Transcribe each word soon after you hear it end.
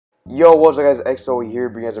Yo, what's up guys, XO here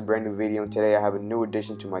bringing us a brand new video, and today I have a new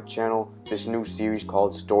addition to my channel, this new series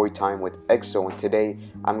called Storytime with XO, and today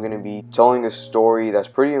I'm going to be telling a story that's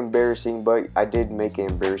pretty embarrassing, but I did make an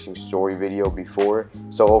embarrassing story video before,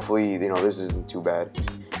 so hopefully, this isn't too bad.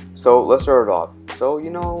 So let's start it off. So,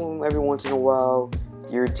 every once in a while,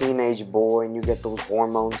 you're a teenage boy and you get those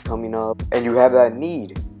hormones coming up, and you have that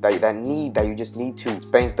need that you just need to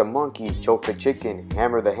spank the monkey, choke the chicken,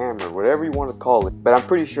 hammer the hammer, whatever you want to call it. But I'm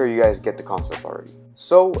pretty sure you guys get the concept already.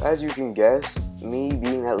 So as you can guess, me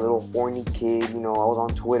being that little horny kid, I was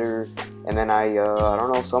on Twitter, and then I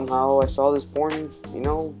don't know, somehow I saw this porn,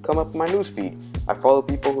 come up in my newsfeed. I follow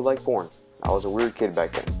people who like porn. I was a weird kid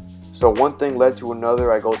back then. So one thing led to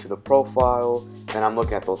another. I go to the profile, and I'm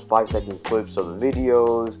looking at those 5-second clips of the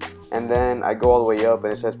videos, and then I go all the way up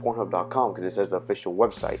and it says Pornhub.com because it says the official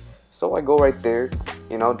website. So I go right there,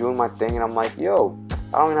 doing my thing, and I'm like, yo,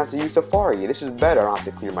 I don't even have to use Safari. This is better. I don't have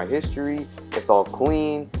to clear my history. It's all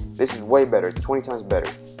clean. This is way better, 20 times better.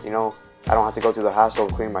 I don't have to go through the hassle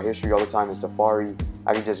of clearing my history all the time in Safari.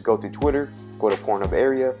 I can just go through Twitter, go to Pornhub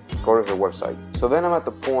area, go to their website. So then I'm at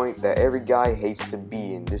the point that every guy hates to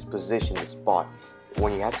be in this position, this spot,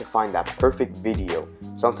 when you have to find that perfect video.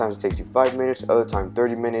 Sometimes it takes you 5 minutes, other time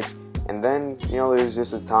 30 minutes, and then, there's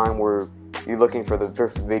just a time where you're looking for the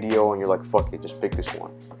perfect video and you're like, fuck it, just pick this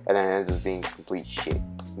one. And then it ends up being complete shit.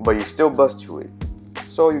 But you still bust to it,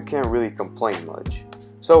 so you can't really complain much.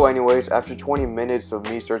 So anyways, after 20 minutes of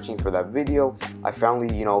me searching for that video, I finally,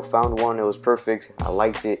 found one. It was perfect. I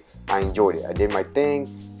liked it. I enjoyed it. I did my thing,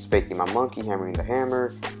 spanking my monkey, hammering the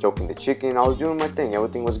hammer, choking the chicken. I was doing my thing.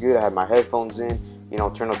 Everything was good. I had my headphones in,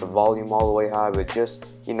 turned up the volume all the way high, but just,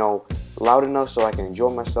 loud enough so I can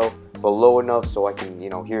enjoy myself, but low enough so I can,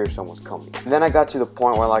 hear if someone's coming. And then I got to the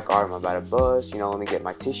point where like, all right, I'm about to buzz, let me get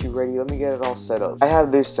my tissue ready, let me get it all set up. I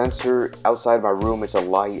have this sensor outside my room. It's a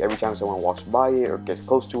light. Every time someone walks by it or gets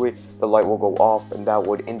close to it, the light will go off, and that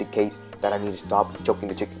would indicate that I need to stop choking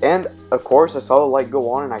the chicken. And of course, I saw the light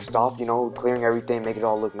go on, and I stopped, clearing everything, make it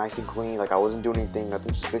all look nice and clean, like I wasn't doing anything,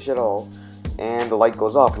 nothing suspicious at all. And the light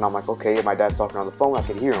goes off, and I'm like, okay, my dad's talking on the phone. I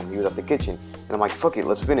could hear him. He was at the kitchen, and I'm like, fuck it,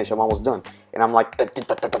 let's finish. I'm almost done. And I'm like,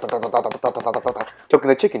 choking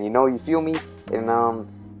the chicken, you feel me? And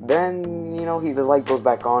then the light goes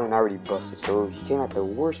back on, and I already busted. So he came at the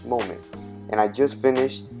worst moment, and I just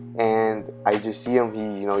finished, and I just see him.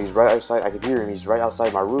 He's right outside. I could hear him. He's right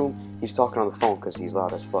outside my room. He's talking on the phone because he's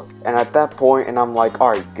loud as fuck. And at that point, and I'm like, all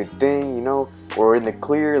right, good thing, we're in the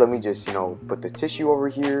clear. Let me just, put the tissue over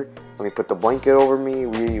here. Let me put the blanket over me.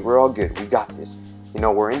 We're all good. We got this.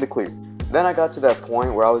 We're in the clear. Then I got to that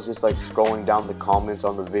point where I was just like scrolling down the comments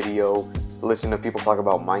on the video, listening to people talk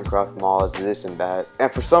about Minecraft mods, this and that. And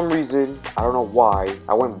for some reason, I don't know why,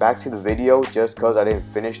 I went back to the video just because I didn't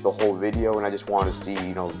finish the whole video and I just wanted to see,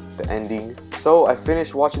 the ending. So I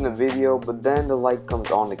finished watching the video, but then the light comes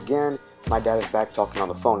on again. My dad is back talking on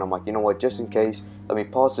the phone. I'm like, you know what, just in case, let me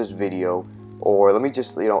pause this video, or let me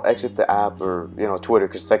just, exit the app, or, Twitter,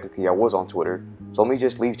 because technically I was on Twitter. So let me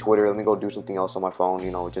just leave Twitter, let me go do something else on my phone,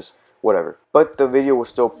 just whatever. But the video was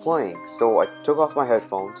still playing, so I took off my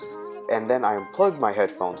headphones, and then I unplugged my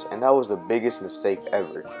headphones, and that was the biggest mistake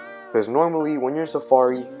ever. Because normally, when you're in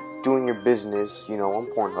Safari, doing your business, on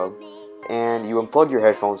Pornhub, and you unplug your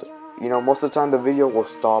headphones, most of the time the video will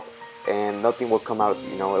stop, and nothing will come out,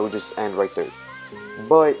 it will just end right there.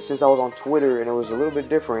 But since I was on Twitter and it was a little bit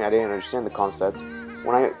different, I didn't understand the concept.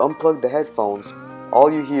 When I unplugged the headphones,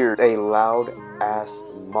 all you hear is a loud ass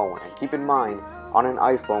moan. And keep in mind, on an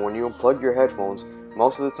iPhone, when you unplug your headphones,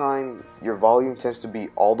 most of the time your volume tends to be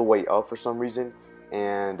all the way up for some reason.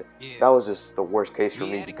 And that was just the worst case for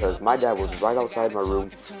me because my dad was right outside my room.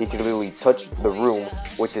 He could literally touch the room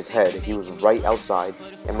with his head. He was right outside,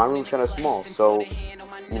 and my room's kind of small, so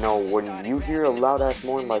when you hear a loud ass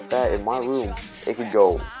moan like that in my room, it could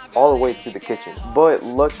go all the way through the kitchen. But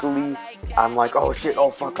luckily, I'm like, oh shit,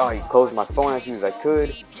 oh fuck, I closed my phone as soon as I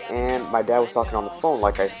could, and my dad was talking on the phone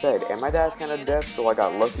like I said, and my dad's kind of deaf, so I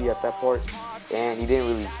got lucky at that part, and he didn't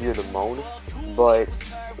really hear the moan. But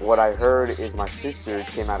what I heard is my sister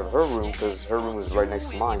came out of her room, because her room was right next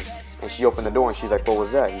to mine, and she opened the door and she's like, what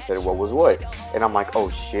was that? He said, what was what? And I'm like, oh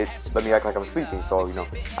shit, let me act like I'm sleeping. So,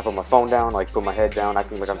 I put my phone down, like put my head down,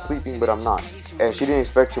 acting like I'm sleeping, but I'm not. And she didn't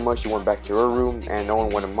expect too much. She went back to her room, and no one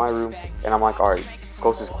went in my room. And I'm like, all right,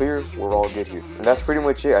 coast is clear, we're all good here. And that's pretty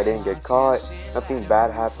much it. I didn't get caught. Nothing bad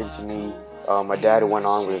happened to me. My dad went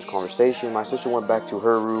on with his conversation. My sister went back to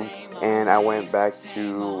her room, and I went back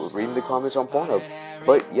to reading the comments on Pornhub.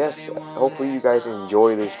 But yes, hopefully you guys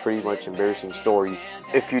enjoy this pretty much embarrassing story.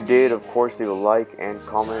 If you did, of course, leave a like and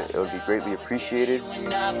comment. It would be greatly appreciated.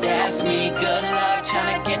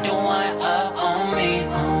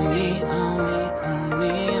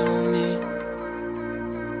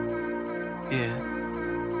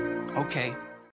 Yeah. Okay.